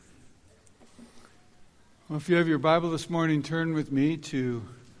Well, if you have your Bible this morning, turn with me to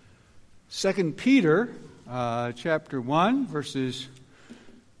 2 Peter chapter 1, verses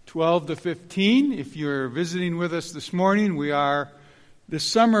 12 to 15. If you're visiting with us this morning, we are this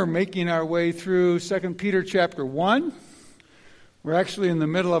summer making our way through 2 Peter chapter 1. We're actually in the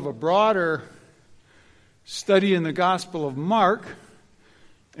middle of a broader study in the Gospel of Mark,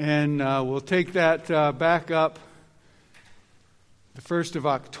 and we'll take that back up the 1st of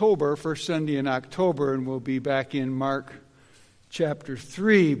October, first Sunday in October, and we'll be back in Mark chapter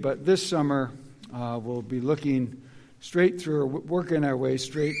 3. But this summer, we'll be looking straight through, working our way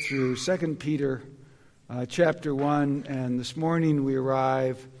straight through 2 Peter chapter 1. And this morning we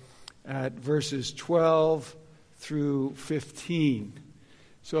arrive at verses 12 through 15.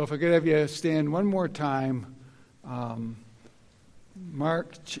 So if I could have you stand one more time,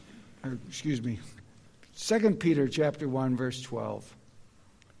 2 Peter chapter 1, verse 12.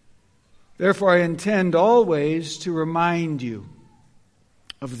 Therefore I intend always to remind you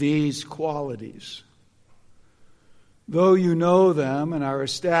of these qualities, though you know them and are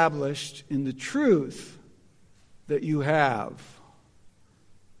established in the truth that you have.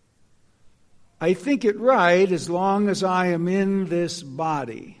 I think it right, as long as I am in this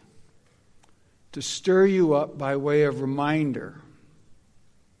body, to stir you up by way of reminder,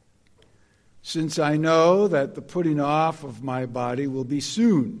 since I know that the putting off of my body will be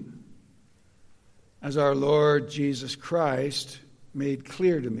soon, as our Lord Jesus Christ made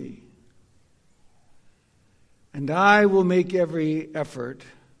clear to me. And I will make every effort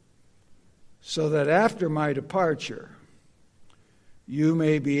so that after my departure, you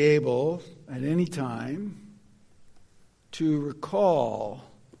may be able at any time to recall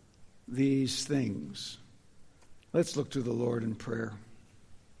these things. Let's look to the Lord in prayer.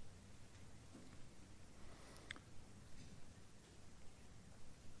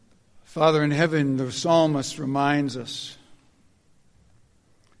 Father in heaven, the psalmist reminds us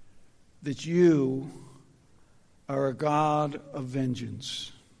that you are a God of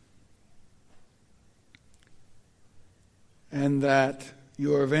vengeance, and that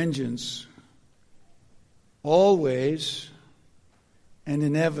your vengeance always and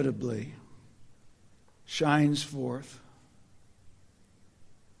inevitably shines forth,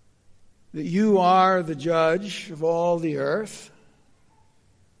 that you are the judge of all the earth,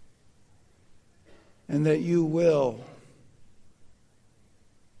 and that you will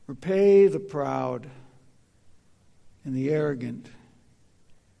repay the proud and the arrogant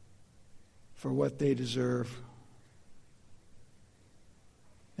for what they deserve.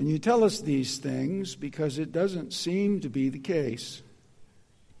 And you tell us these things because it doesn't seem to be the case.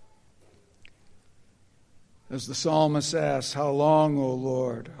 As the psalmist asks, "How long, O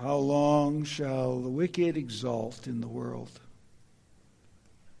Lord? How long shall the wicked exult in the world?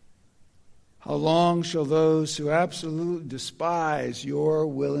 How long shall those who absolutely despise your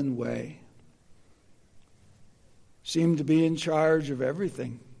will and way seem to be in charge of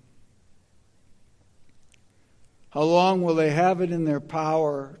everything? How long will they have it in their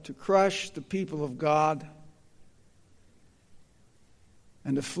power to crush the people of God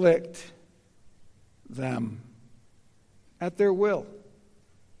and afflict them at their will?"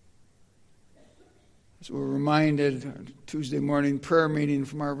 As we're reminded, Tuesday morning prayer meeting,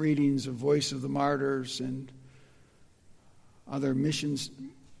 from our readings of Voice of the Martyrs and other missions,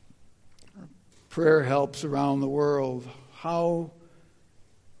 prayer helps around the world, how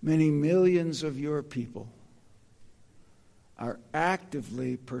many millions of your people are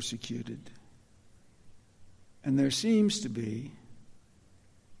actively persecuted. And there seems to be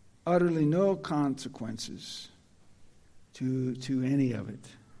utterly no consequences to any of it.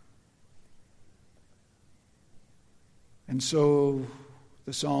 And so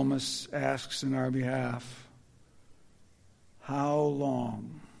the psalmist asks in our behalf, how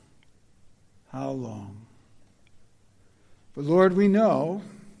long? How long? But Lord, we know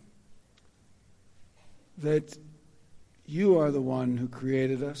that you are the one who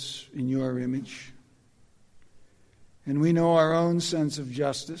created us in your image. And we know our own sense of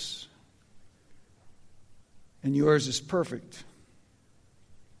justice, and yours is perfect.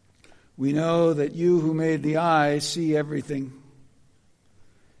 We know that you who made the eye see everything,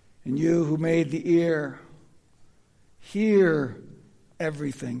 and you who made the ear hear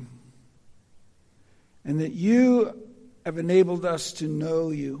everything, and that you have enabled us to know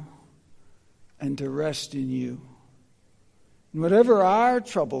you and to rest in you. And whatever our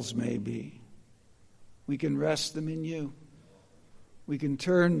troubles may be, we can rest them in you. We can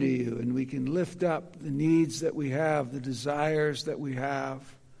turn to you, and we can lift up the needs that we have, the desires that we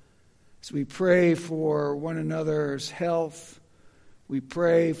have. As we pray for one another's health, We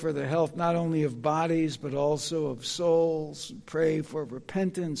pray for the health not only of bodies but also of souls. We pray for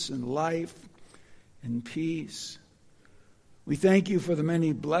repentance and life and peace. We thank you for the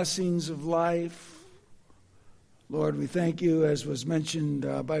many blessings of life. Lord, we thank you, as was mentioned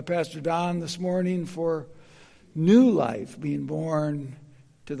by Pastor Don this morning, for new life being born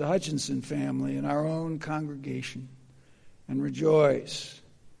to the Hutchinson family in our own congregation. And rejoice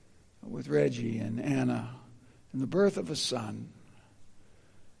with Reggie and Anna in the birth of a son.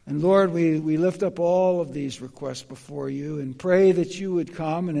 And Lord, we lift up all of these requests before you and pray that you would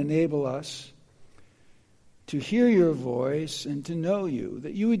come and enable us to hear your voice and to know you,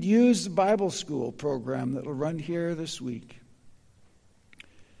 that you would use the Bible school program that will run here this week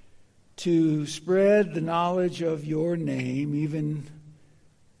to spread the knowledge of your name even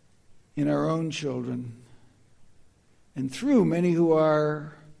in our own children and through many who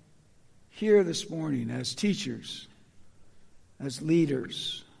are here this morning as teachers, as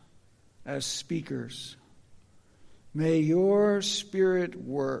leaders, as speakers. May your Spirit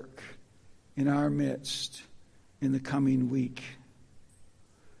work in our midst in the coming week.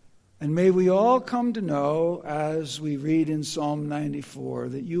 And may we all come to know, as we read in Psalm 94,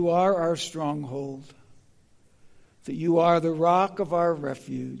 that you are our stronghold, that you are the rock of our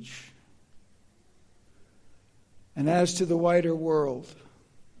refuge. And as to the wider world,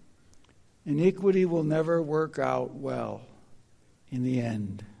 iniquity will never work out well in the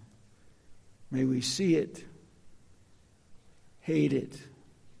end. May we see it, hate it,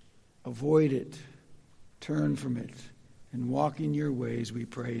 avoid it, turn from it, and walk in your ways, we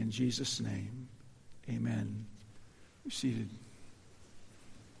pray in Jesus' name. Amen. Be seated.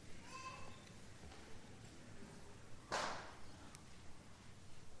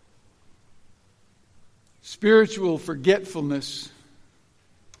 Spiritual forgetfulness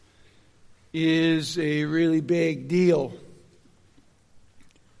is a really big deal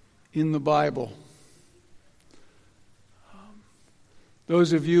in the Bible.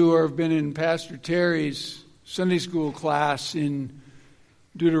 Those of you who have been in Pastor Terry's Sunday school class in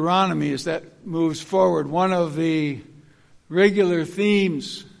Deuteronomy, as that moves forward, one of the regular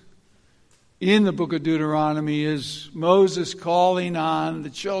themes in the book of Deuteronomy is Moses calling on the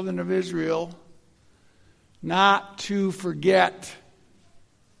children of Israel not to forget,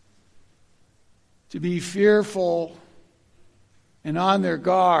 to be fearful and on their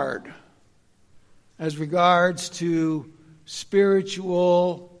guard as regards to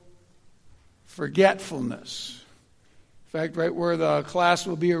spiritual forgetfulness. In fact, right where the class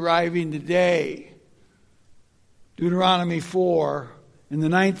will be arriving today, Deuteronomy 4, in the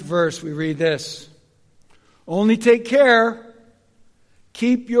 9th verse, we read this: "Only take care,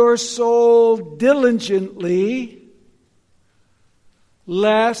 keep your soul diligently,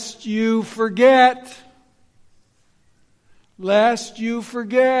 lest you forget." Lest you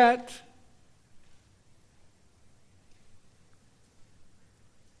forget.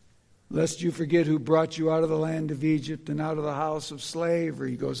 Lest you forget who brought you out of the land of Egypt and out of the house of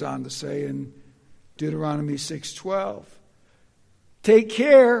slavery, he goes on to say in Deuteronomy 6:12. Take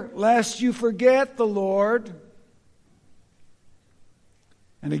care lest you forget the Lord.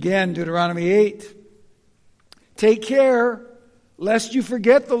 And again, Deuteronomy 8. Take care lest you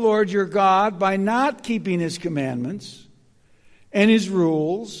forget the Lord your God by not keeping his commandments and his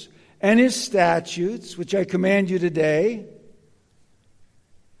rules and his statutes, which I command you today,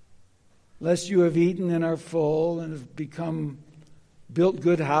 lest you have eaten and are full and have built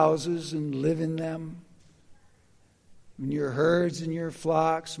good houses and live in them. When your herds and your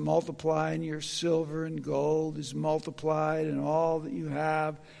flocks multiply and your silver and gold is multiplied and all that you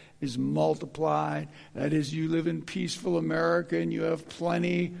have is multiplied. That is, you live in peaceful America and you have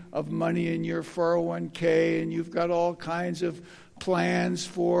plenty of money in your 401k and you've got all kinds of plans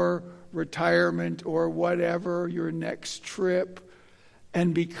for retirement or whatever, your next trip.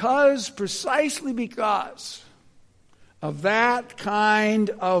 And precisely because of that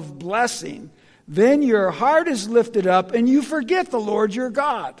kind of blessing, then your heart is lifted up and you forget the Lord your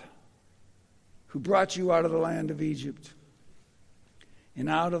God, who brought you out of the land of Egypt and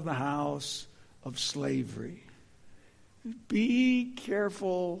out of the house of slavery. Be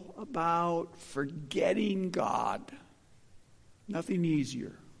careful about forgetting God. Nothing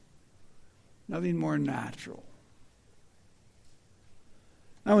easier. Nothing more natural.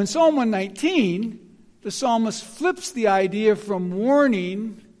 Now in Psalm 119, the psalmist flips the idea from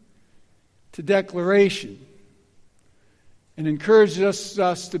warning to declaration and encourages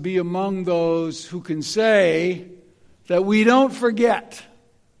us to be among those who can say that we don't forget,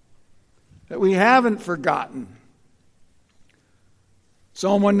 that we haven't forgotten.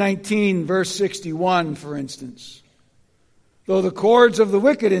 Psalm 119, verse 61, for instance. Though the cords of the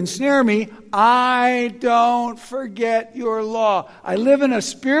wicked ensnare me, I don't forget your law. I live in a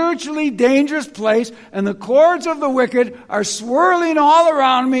spiritually dangerous place, and the cords of the wicked are swirling all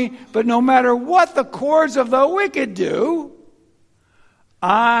around me. But no matter what the cords of the wicked do,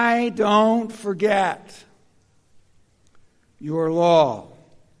 I don't forget your law.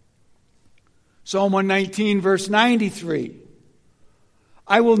 Psalm 119, verse 93.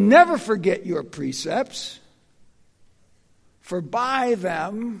 I will never forget your precepts, for by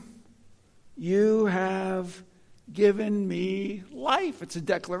them you have given me life. It's a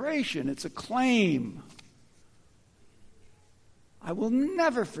declaration. It's a claim. I will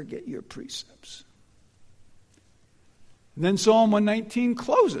never forget your precepts. And then Psalm 119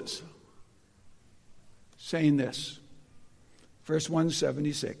 closes saying this. Verse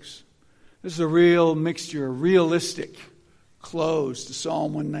 176. This is a real mixture, a realistic close to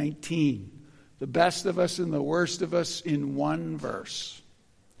Psalm 119. The best of us and the worst of us in one verse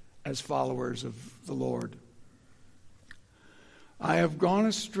as followers of the Lord. I have gone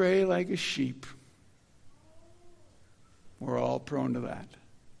astray like a sheep. We're all prone to that.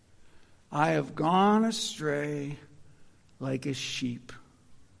 I have gone astray like a sheep.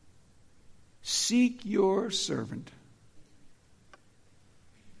 Seek your servant.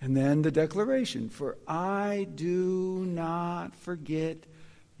 And then the declaration, for I do not forget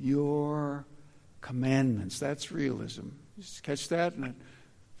your commandments. That's realism. Just catch that? And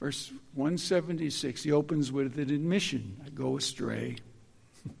verse 176, he opens with an admission. I go astray.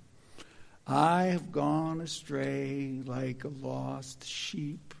 I have gone astray like a lost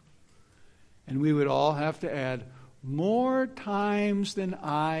sheep. And we would all have to add, more times than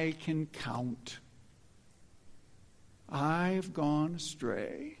I can count. I've gone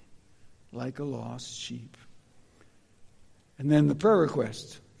astray like a lost sheep. And then the prayer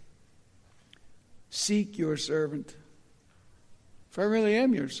request. Seek your servant. If I really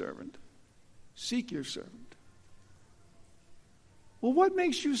am your servant, seek your servant. Well, what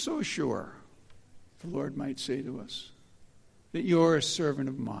makes you so sure, the Lord might say to us, that you're a servant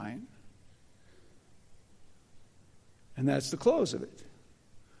of mine? And that's the close of it.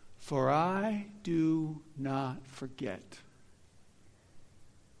 For I do not forget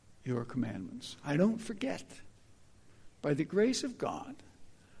your commandments. I don't forget. By the grace of God,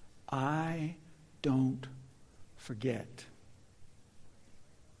 I don't forget.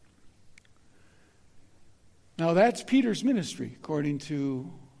 Now that's Peter's ministry, according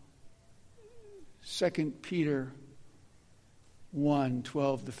to 2 Peter 1,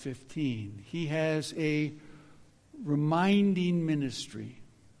 12 to 15. He has a reminding ministry.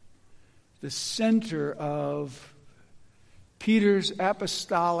 The center of Peter's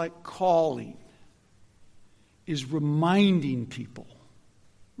apostolic calling is reminding people,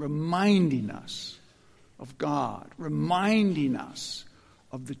 reminding us of God, reminding us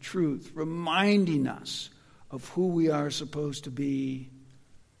of the truth, reminding us of who we are supposed to be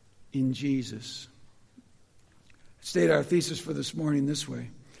in Jesus. I state our thesis for this morning this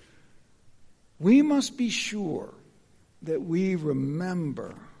way. We must be sure that we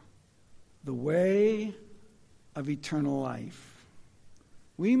remember the way of eternal life.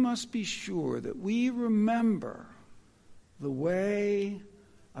 We must be sure that we remember the way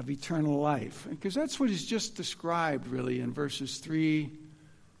of eternal life. Because that's what is just described, really, in verses 3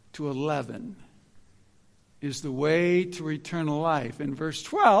 to 11, is the way to eternal life. And verse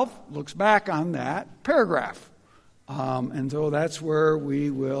 12 looks back on that paragraph. And so that's where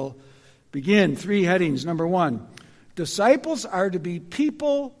we will begin. 3 headings. Number 1, disciples are to be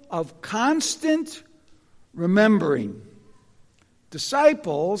people of constant remembering.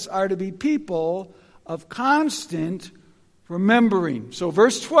 Disciples are to be people of constant remembering. So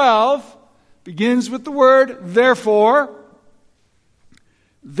verse 12 begins with the word therefore.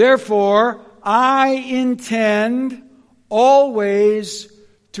 Therefore, I intend always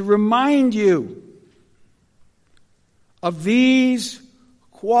to remind you of these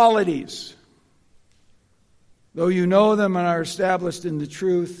qualities, though you know them and are established in the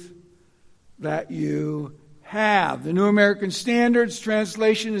truth that you have. The New American Standards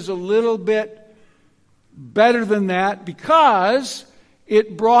translation is a little bit better than that because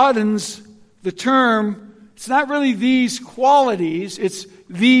it broadens the term. It's not really these qualities, it's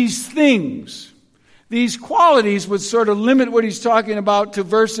these things. These qualities would sort of limit what he's talking about to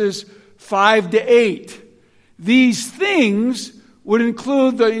verses 5 to 8. These things would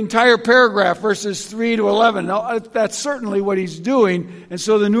include the entire paragraph, verses 3 to 11. Now, that's certainly what he's doing, and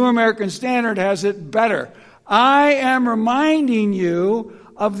so the New American Standard has it better. I am reminding you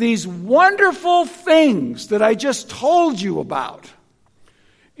of these wonderful things that I just told you about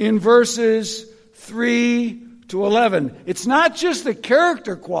in verses 3 to 11. It's not just the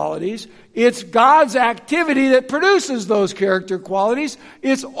character qualities, it's God's activity that produces those character qualities.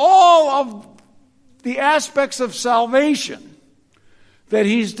 It's all of the aspects of salvation that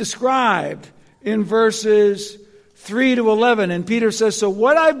he's described in verses 3 to 11. And Peter says, so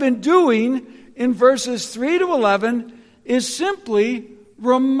what I've been doing in verses 3 to 11 is simply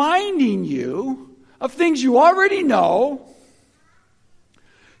reminding you of things you already know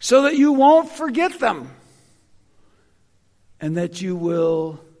so that you won't forget them and that you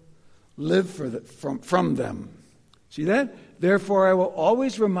will live from them. See that? Therefore, I will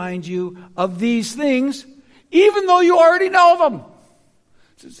always remind you of these things, even though you already know them.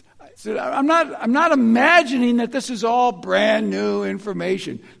 I'm not imagining that this is all brand new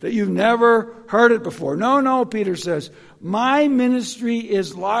information, that you've never heard it before. No, Peter says, my ministry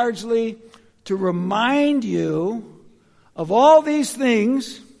is largely to remind you of all these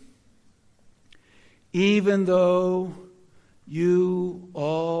things, even though you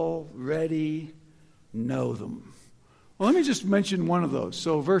already know them. Well, let me just mention one of those.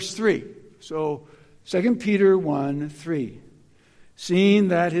 So verse 3. So 2 Peter 1:3. Seeing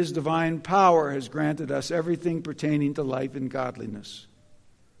that his divine power has granted us everything pertaining to life and godliness,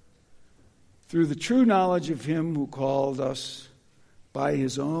 through the true knowledge of him who called us by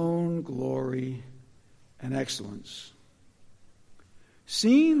his own glory and excellence.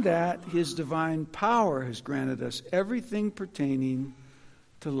 Seeing that his divine power has granted us everything pertaining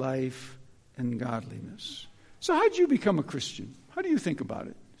to life and godliness. So how did you become a Christian? How do you think about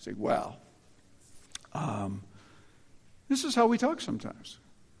it? You say, well, this is how we talk sometimes.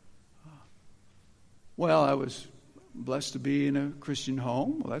 Well, I was blessed to be in a Christian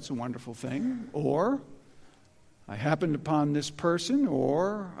home. Well, that's a wonderful thing. Or I happened upon this person,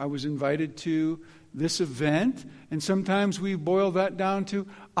 or I was invited to this event. And sometimes we boil that down to,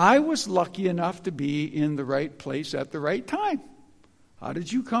 I was lucky enough to be in the right place at the right time. How did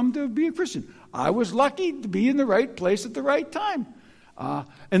you come to be a Christian? I was lucky to be in the right place at the right time.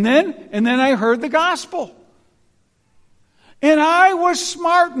 And then I heard the gospel. And I was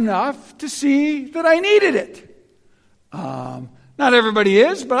smart enough to see that I needed it. Not everybody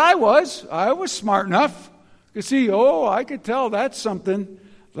is, but I was. I was smart enough to see, I could tell that's something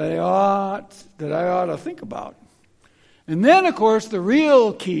that I ought to think about. And then, of course, the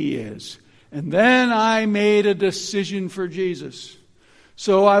real key is, and then I made a decision for Jesus.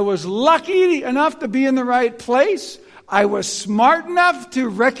 So I was lucky enough to be in the right place. I was smart enough to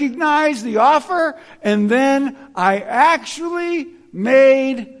recognize the offer, and then I actually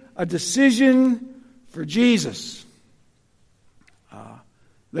made a decision for Jesus.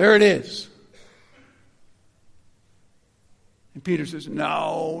 There it is. And Peter says,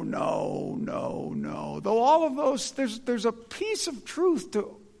 no. Though all of those, there's a piece of truth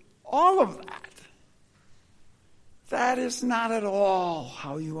to all of that. That is not at all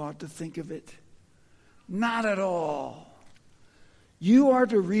how you ought to think of it. Not at all. You are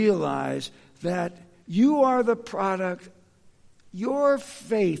to realize that you are the product, your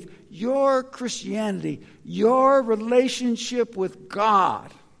faith, your Christianity, your relationship with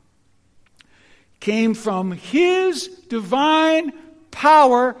God came from his divine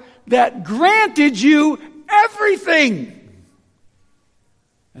power that granted you everything.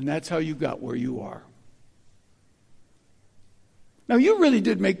 And that's how you got where you are. Now, you really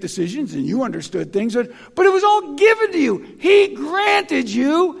did make decisions and you understood things, but it was all given to you. He granted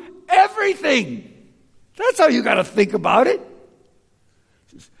you everything. That's how you got to think about it.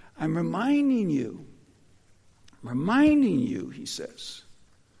 I'm reminding you, he says,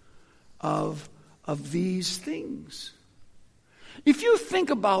 of these things. If you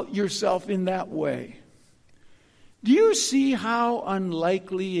think about yourself in that way, do you see how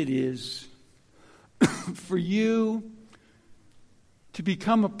unlikely it is for you to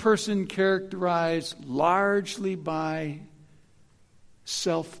become a person characterized largely by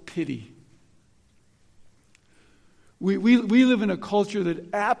self-pity? We live in a culture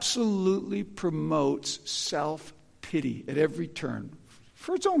that absolutely promotes self-pity at every turn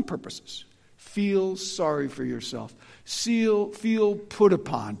for its own purposes. Feel sorry for yourself. Feel put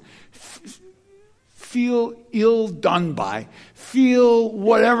upon. Feel ill done by. Feel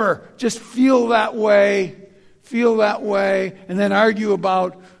whatever. Just feel that way. And then argue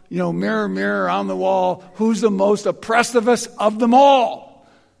about, mirror, mirror on the wall, who's the most oppressed of us of them all.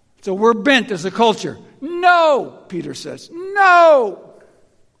 So we're bent as a culture. No, Peter says. No.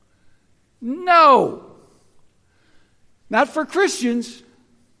 Not for Christians.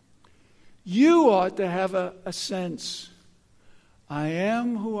 You ought to have a sense. I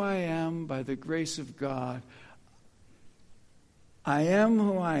am who I am by the grace of God. I am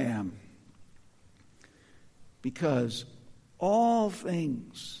who I am. because all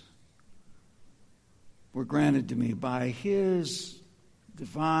things were granted to me by his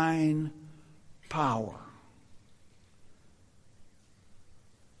divine power.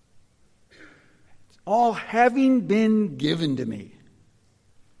 All having been given to me.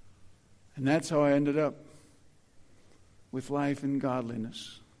 And that's how I ended up with life and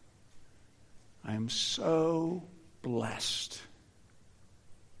godliness. I am so blessed.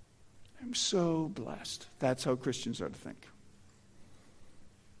 I'm so blessed. That's how Christians are to think.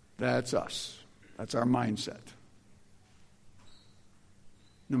 That's us. That's our mindset.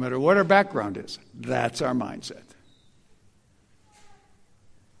 No matter what our background is, that's our mindset.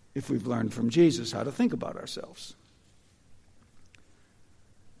 If we've learned from Jesus how to think about ourselves.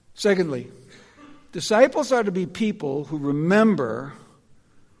 Secondly, disciples are to be people who remember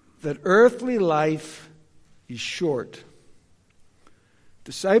that earthly life is short.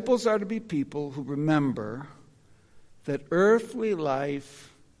 Disciples are to be people who remember that earthly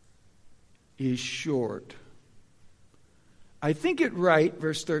life is short. I think it right,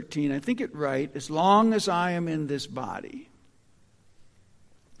 verse 13, I think it right, as long as I am in this body,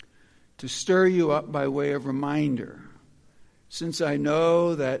 to stir you up by way of reminder, since I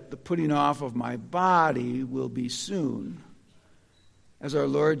know that the putting off of my body will be soon, as our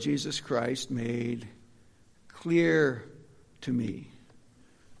Lord Jesus Christ made clear to me.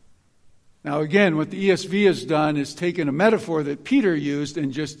 Now again, what the ESV has done is taken a metaphor that Peter used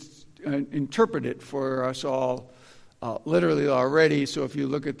and just interpret it for us all literally already. So if you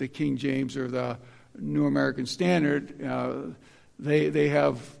look at the King James or the New American Standard, they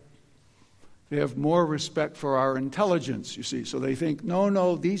have more respect for our intelligence, you see. So they think,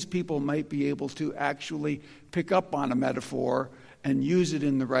 no, these people might be able to actually pick up on a metaphor and use it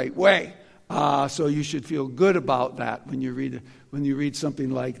in the right way. So you should feel good about that when you read something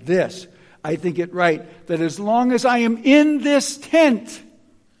like this. I think it right that as long as I am in this tent,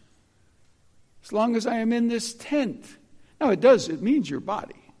 now it means your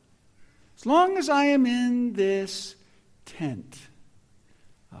body. As long as I am in this tent,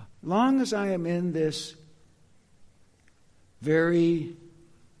 long as I am in this very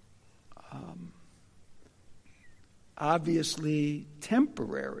obviously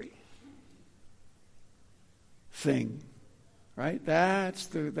temporary thing, right? That's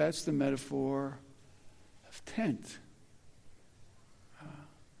the metaphor of tent.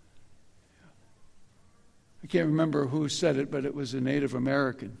 I can't remember who said it, but it was a Native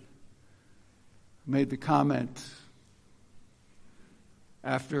American who made the comment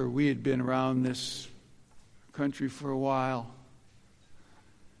after we had been around this country for a while.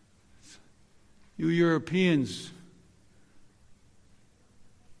 You Europeans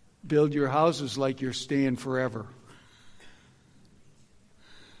build your houses like you're staying forever.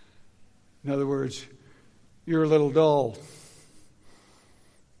 In other words, you're a little dull.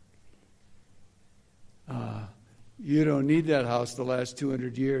 You don't need that house the last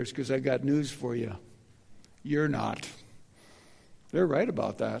 200 years because I got news for you. You're not. They're right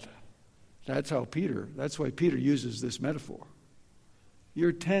about that. That's why Peter uses this metaphor.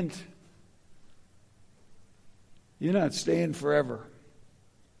 Your tent, you're not staying forever.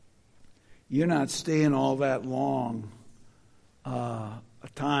 You're not staying all that long a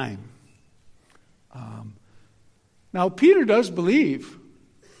time. Now, Peter does believe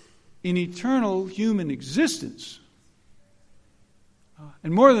in eternal human existence.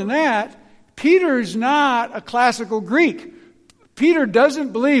 And more than that, Peter is not a classical Greek. Peter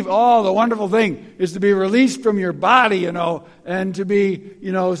doesn't believe, the wonderful thing is to be released from your body, and to be,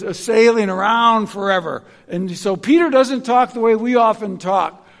 sailing around forever. And so Peter doesn't talk the way we often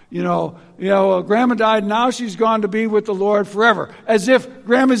talk. Grandma died, now she's gone to be with the Lord forever. As if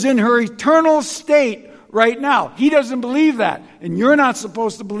Grandma's in her eternal state right now. He doesn't believe that. And you're not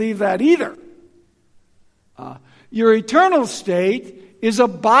supposed to believe that either. Your eternal state is a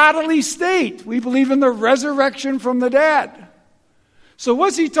bodily state. We believe in the resurrection from the dead. So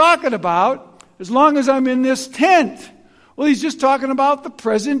what's he talking about? As long as I'm in this tent. Well, he's just talking about the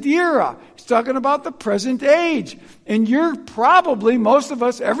present era. He's talking about the present age. And you're probably, most of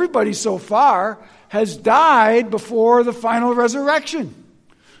us, everybody so far, has died before the final resurrection.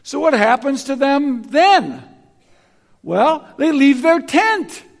 So what happens to them then? Well, they leave their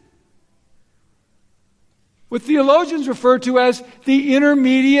tent. What theologians refer to as the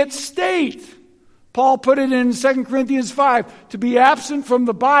intermediate state. Paul put it in 2 Corinthians 5. To be absent from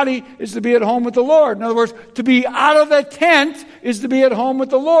the body is to be at home with the Lord. In other words, to be out of the tent is to be at home with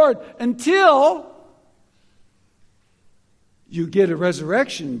the Lord until you get a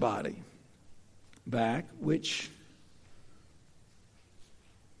resurrection body back, which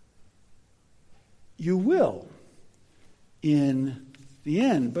you will. in the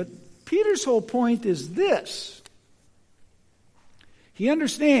end. But Peter's whole point is this. He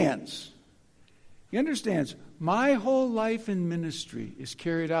understands. My whole life in ministry is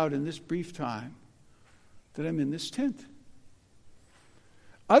carried out in this brief time that I'm in this tent.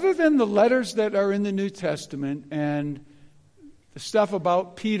 Other than the letters that are in the New Testament and the stuff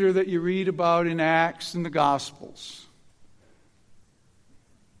about Peter that you read about in Acts and the Gospels,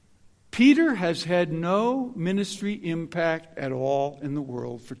 Peter has had no ministry impact at all in the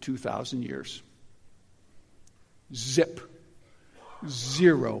world for 2,000 years. Zip.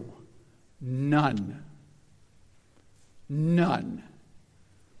 Zero. None.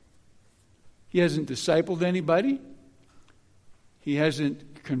 He hasn't discipled anybody. He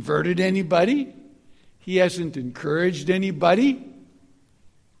hasn't converted anybody. He hasn't encouraged anybody.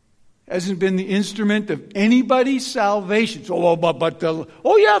 Hasn't been the instrument of anybody's salvation. So,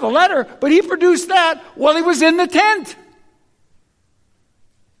 the letter, but he produced that while he was in the tent.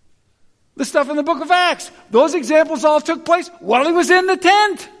 The stuff in the book of Acts, those examples all took place while he was in the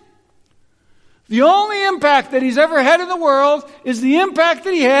tent. The only impact that he's ever had in the world is the impact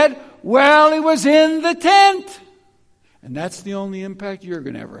that he had while he was in the tent. And that's the only impact you're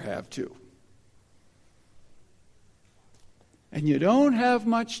going to ever have too. And you don't have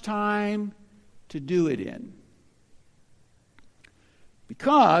much time to do it in.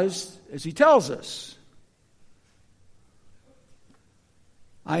 Because, as he tells us,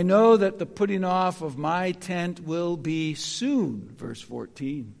 I know that the putting off of my tent will be soon, verse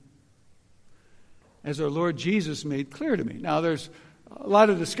 14, as our Lord Jesus made clear to me. Now, there's a lot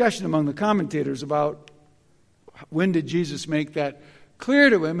of discussion among the commentators about when did Jesus make that clear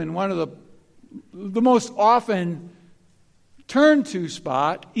to him, and one of the most often turn to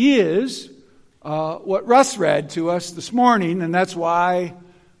spot is what Russ read to us this morning, and that's why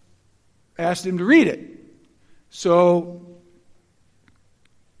I asked him to read it. So,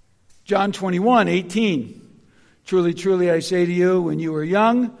 John 21:18. Truly, truly, I say to you, when you were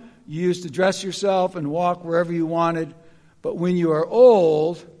young, you used to dress yourself and walk wherever you wanted. But when you are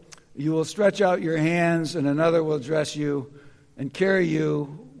old, you will stretch out your hands, and another will dress you and carry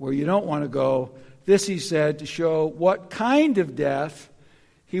you where you don't want to go. This he said to show what kind of death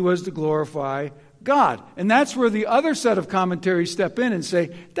he was to glorify God. And that's where the other set of commentaries step in and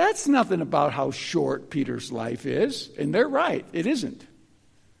say, that's nothing about how short Peter's life is. And they're right, it isn't.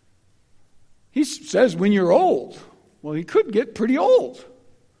 He says when you're old. Well, he could get pretty old.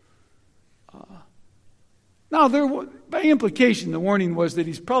 Now, by implication, the warning was that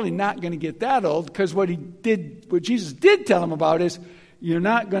he's probably not going to get that old, because what Jesus did tell him about is, you're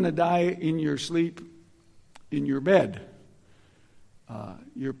not going to die in your sleep in your bed.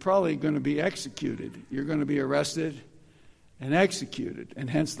 You're probably going to be executed. You're going to be arrested and executed. And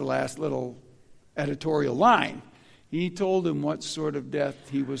hence the last little editorial line. He told him what sort of death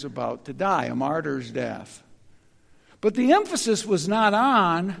he was about to die, a martyr's death. But the emphasis was not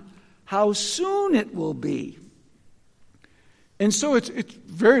on how soon it will be. And so it's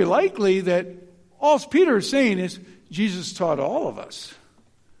very likely that all Peter is saying is, Jesus taught all of us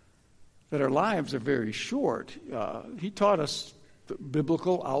that our lives are very short. He taught us the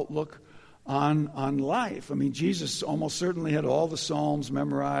biblical outlook on life. I mean, Jesus almost certainly had all the Psalms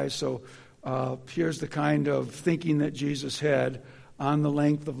memorized, so here's the kind of thinking that Jesus had on the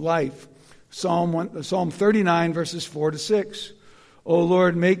length of life. Psalm 39, verses 4 to 6. O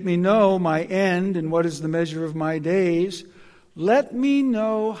Lord, make me know my end and what is the measure of my days. Let me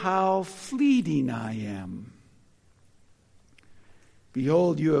know how fleeting I am.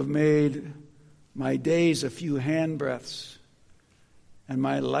 Behold, you have made my days a few handbreadths, and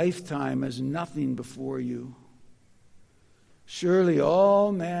my lifetime as nothing before you. Surely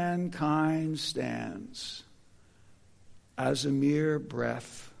all mankind stands as a mere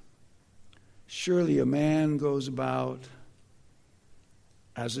breath. Surely a man goes about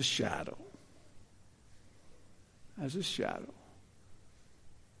as a shadow. As a shadow.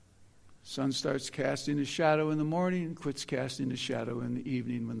 Sun starts casting a shadow in the morning and quits casting a shadow in the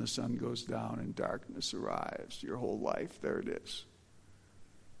evening when the sun goes down and darkness arrives. Your whole life, there it is.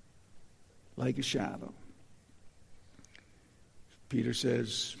 Like a shadow. Peter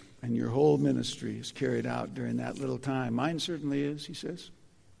says, and your whole ministry is carried out during that little time. Mine certainly is, he says.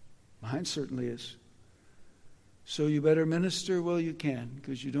 Mine certainly is. So you better minister while you can,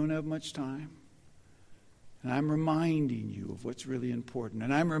 because you don't have much time. And I'm reminding you of what's really important.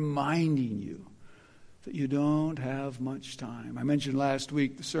 And I'm reminding you that you don't have much time. I mentioned last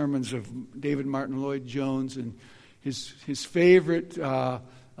week the sermons of David Martin Lloyd-Jones and his favorite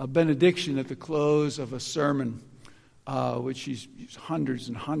benediction at the close of a sermon, which he's used hundreds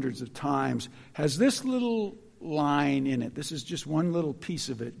and hundreds of times, has this little line in it. This is just one little piece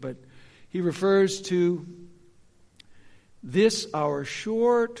of it, but he refers to this, our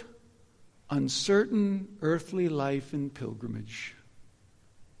short, uncertain earthly life in pilgrimage.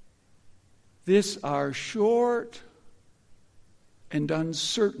 This, our short and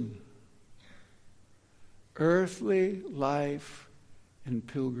uncertain earthly life in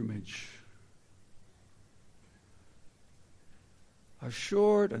pilgrimage. Our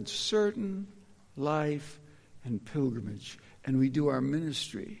short, uncertain life and pilgrimage. And we do our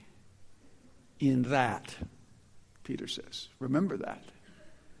ministry in that, Peter says. Remember that.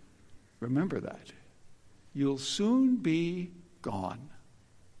 Remember that. You'll soon be gone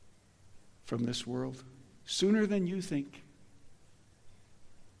from this world, sooner than you think.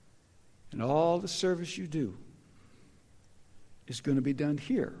 And all the service you do is going to be done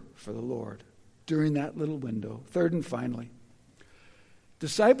here for the Lord during that little window. Third and finally,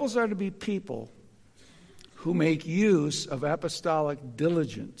 disciples are to be people who make use of apostolic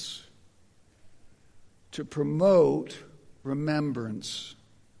diligence to promote remembrance.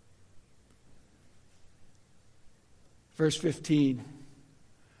 Verse 15,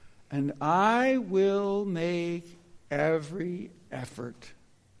 and I will make every effort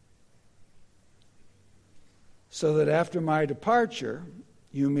so that after my departure,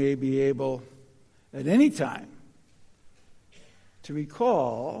 you may be able at any time to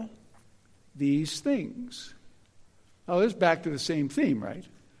recall these things. Oh, this is back to the same theme, right?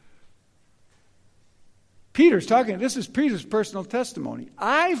 Peter's talking, this is Peter's personal testimony.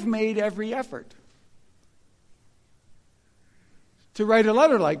 I've made every effort to write a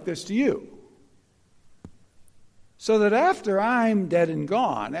letter like this to you, so that after I'm dead and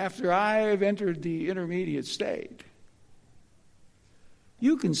gone, after I've entered the intermediate state,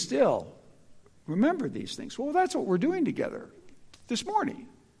 you can still remember these things. Well, that's what we're doing together this morning.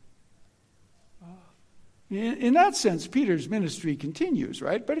 In that sense, Peter's ministry continues,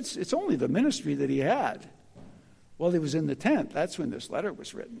 right? But it's only the ministry that he had while he was in the tent. That's when this letter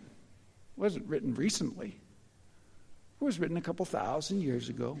was written. It wasn't written recently. It was written a couple thousand years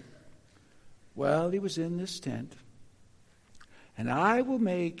ago while he was in this tent. And I will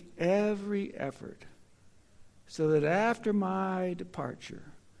make every effort so that after my departure,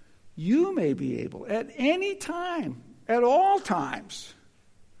 you may be able at any time, at all times,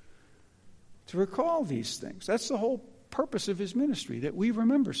 to recall these things. That's the whole purpose of his ministry, that we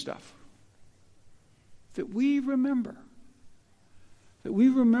remember stuff. That we remember. That we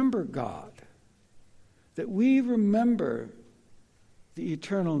remember God. That we remember the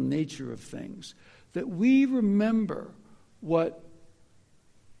eternal nature of things. That we remember what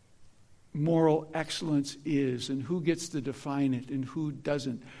moral excellence is and who gets to define it and who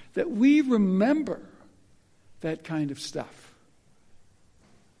doesn't. That we remember that kind of stuff.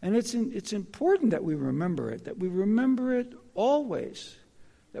 And it's important that we remember it always,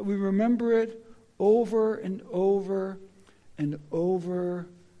 that we remember it over and over and over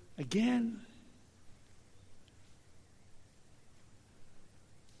again.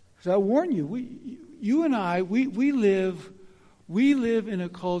 So I warn you, you and I, we live in a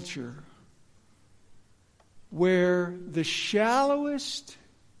culture where the shallowest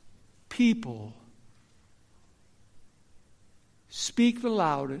people speak the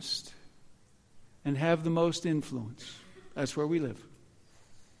loudest and have the most influence. That's where we live.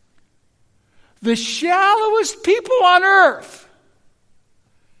 The shallowest people on earth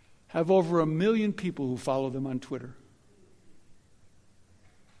have over 1 million people who follow them on Twitter.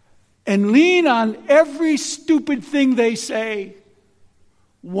 And lean on every stupid thing they say.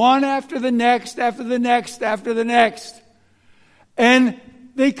 One after the next, after the next, after the next. And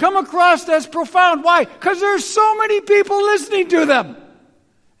they come across as profound. Why? Because there's so many people listening to them.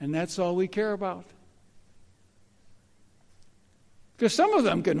 And that's all we care about. Because some of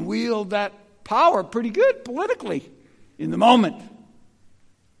them can wield that power pretty good politically in the moment.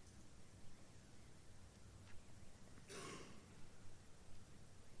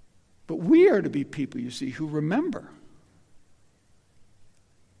 But we are to be people, you see, who remember.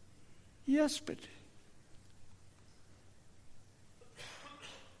 Yes, but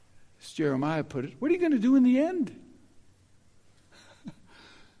as Jeremiah put it, what are you going to do in the end?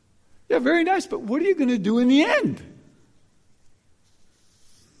 Yeah, very nice, but what are you going to do in the end?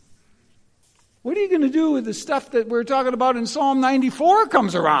 What are you going to do with the stuff that we're talking about in Psalm 94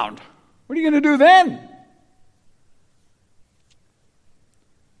 comes around? What are you going to do then?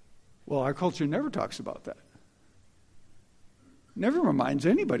 Well, our culture never talks about that. Never reminds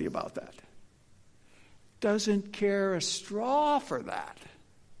anybody about that. Doesn't care a straw for that.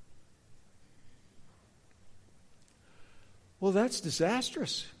 Well, that's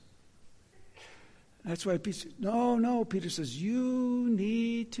disastrous. That's why Peter says, no, Peter says, you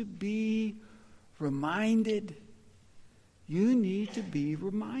need to be reminded. You need to be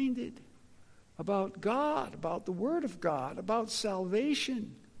reminded about God, about the Word of God, about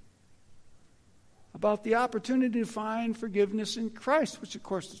salvation, about the opportunity to find forgiveness in Christ, which, of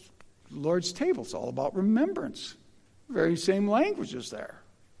course, is the Lord's table. It's all about remembrance. The very same language is there.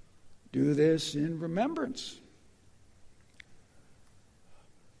 Do this in remembrance.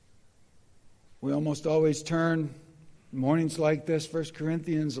 We almost always turn mornings like this, 1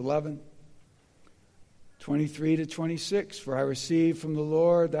 Corinthians 11, 23 to 26. For I received from the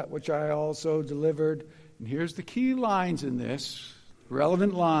Lord that which I also delivered. And here's the key lines in this,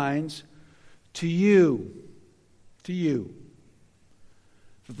 relevant lines. To you. That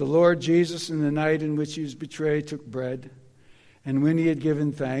the Lord Jesus, in the night in which he was betrayed, took bread. And when he had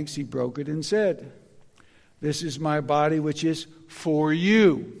given thanks, he broke it and said, this is my body which is for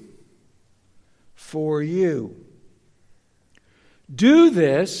you. For you. Do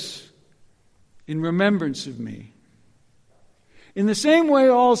this in remembrance of me. In the same way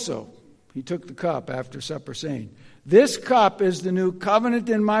also, he took the cup after supper, saying, this cup is the new covenant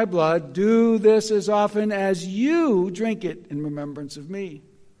in my blood. Do this as often as you drink it in remembrance of me.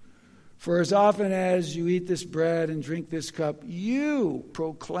 For as often as you eat this bread and drink this cup, you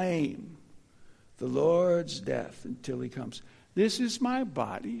proclaim the Lord's death until he comes. This is my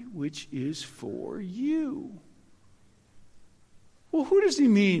body, which is for you. Well, who does he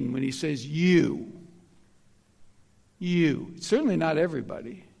mean when he says you? You. It's certainly not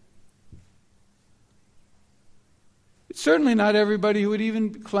everybody. It's certainly not everybody who would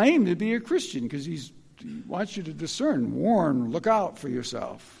even claim to be a Christian, because he wants you to discern, warn, look out for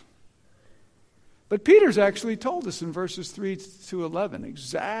yourself. But Peter's actually told us in verses 3 to 11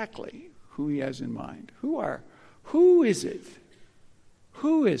 exactly who he has in mind. Who is it?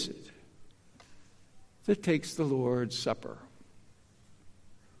 Who is it that takes the Lord's Supper?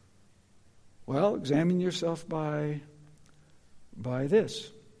 Well, examine yourself by this.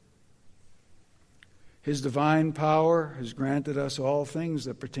 His divine power has granted us all things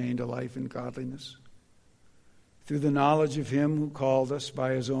that pertain to life and godliness, through the knowledge of him who called us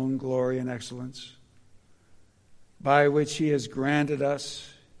by his own glory and excellence, by which he has granted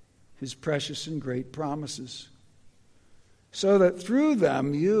us his precious and great promises, so that through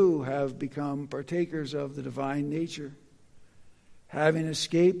them you have become partakers of the divine nature, having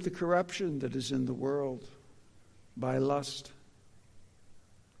escaped the corruption that is in the world by lust.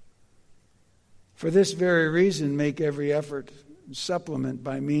 For this very reason, make every effort, supplement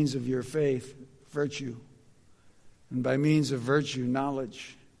by means of your faith, virtue, and by means of virtue,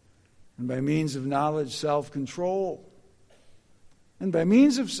 knowledge, and by means of knowledge, self-control, and by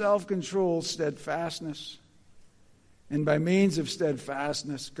means of self-control, steadfastness, and by means of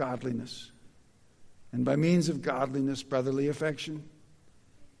steadfastness, godliness, and by means of godliness, brotherly affection,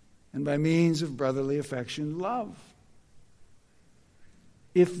 and by means of brotherly affection, love.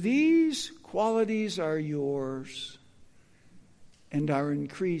 If these qualities are yours and are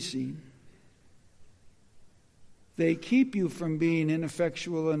increasing, they keep you from being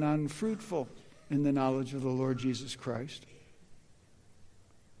ineffectual and unfruitful in the knowledge of the Lord Jesus Christ.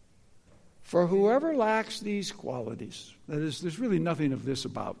 For whoever lacks these qualities, that is, there's really nothing of this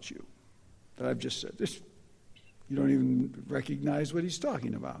about you that I've just said. You don't even recognize what he's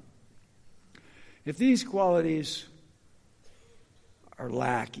talking about. If these qualities are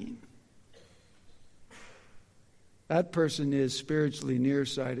lacking, that person is spiritually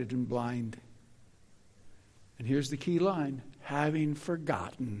nearsighted and blind. And here's the key line: having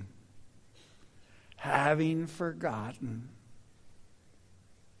forgotten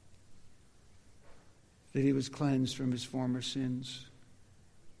that he was cleansed from his former sins.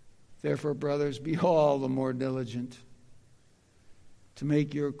 Therefore, brothers, be all the more diligent to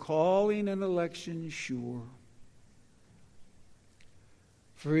make your calling and election sure.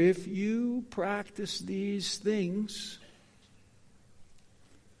 For if you practice these things,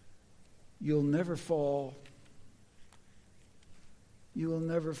 you'll never fall. You will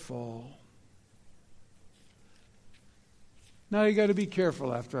never fall. Now you got to be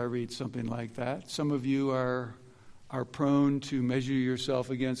careful after I read something like that. Some of you are prone to measure yourself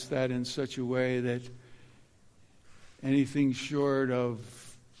against that in such a way that anything short of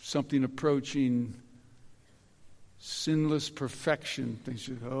something approaching sinless perfection, thinks,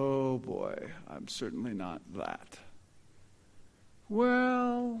 oh boy, I'm certainly not that.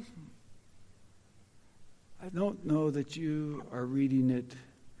 Well, I don't know that you are reading it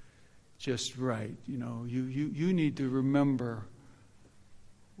just right. You know, you need to remember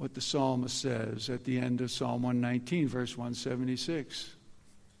what the psalmist says at the end of Psalm 119, verse 176.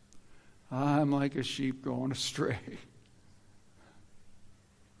 I'm like a sheep going astray.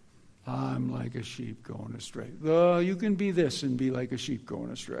 I'm like a sheep going astray. Though you can be this and be like a sheep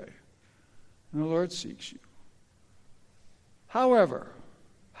going astray. And the Lord seeks you. However,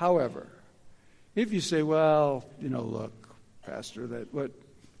 if you say, well, look, Pastor,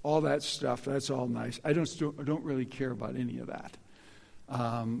 all that stuff, that's all nice. I don't really care about any of that.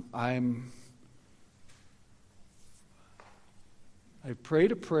 I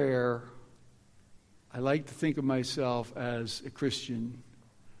prayed a prayer. I like to think of myself as a Christian.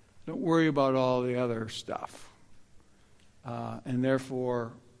 Don't worry about all the other stuff. And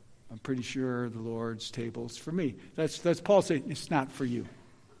therefore, I'm pretty sure the Lord's table is for me. That's Paul saying, it's not for you.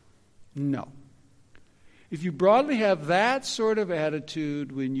 No. If you broadly have that sort of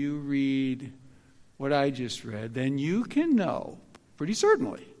attitude when you read what I just read, then you can know pretty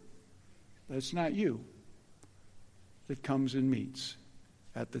certainly that's not you that comes and meets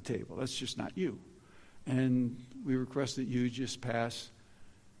at the table. That's just not you. And we request that you just pass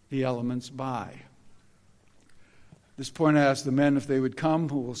the elements by. At this point, I ask the men if they would come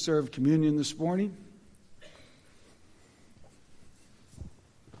who will serve communion this morning.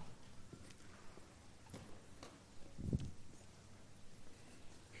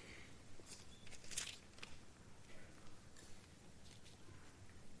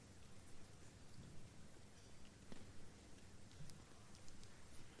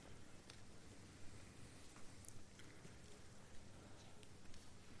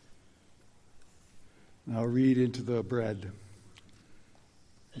 I'll read into the bread.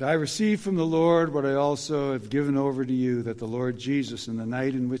 And I received from the Lord what I also have given over to you, that the Lord Jesus, in the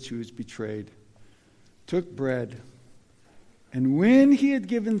night in which he was betrayed, took bread, and when he had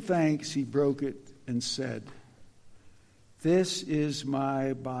given thanks, he broke it and said, "This is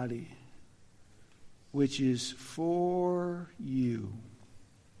my body, which is for you.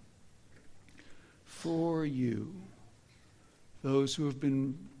 For you, those who have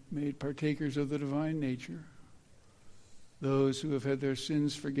been made partakers of the divine nature, those who have had their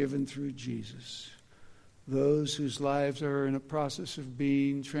sins forgiven through Jesus, those whose lives are in a process of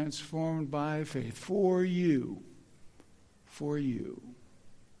being transformed by faith. For you. For you."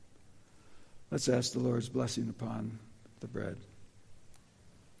 Let's ask the Lord's blessing upon the bread.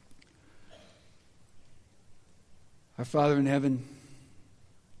 Our Father in heaven,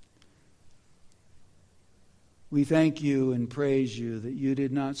 we thank you and praise you that you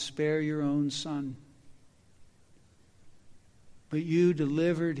did not spare your own Son, but you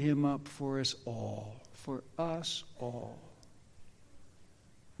delivered him up for us all,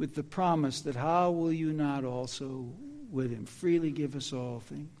 with the promise that how will you not also with him freely give us all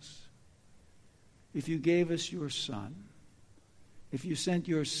things? If you gave us your Son, if you sent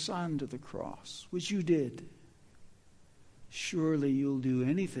your Son to the cross, which you did, surely you'll do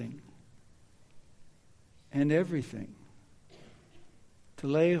anything and everything to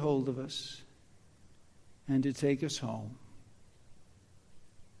lay hold of us and to take us home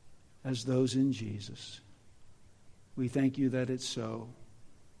as those in Jesus. We thank you that it's so,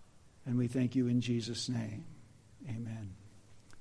 and we thank you in Jesus' name. Amen.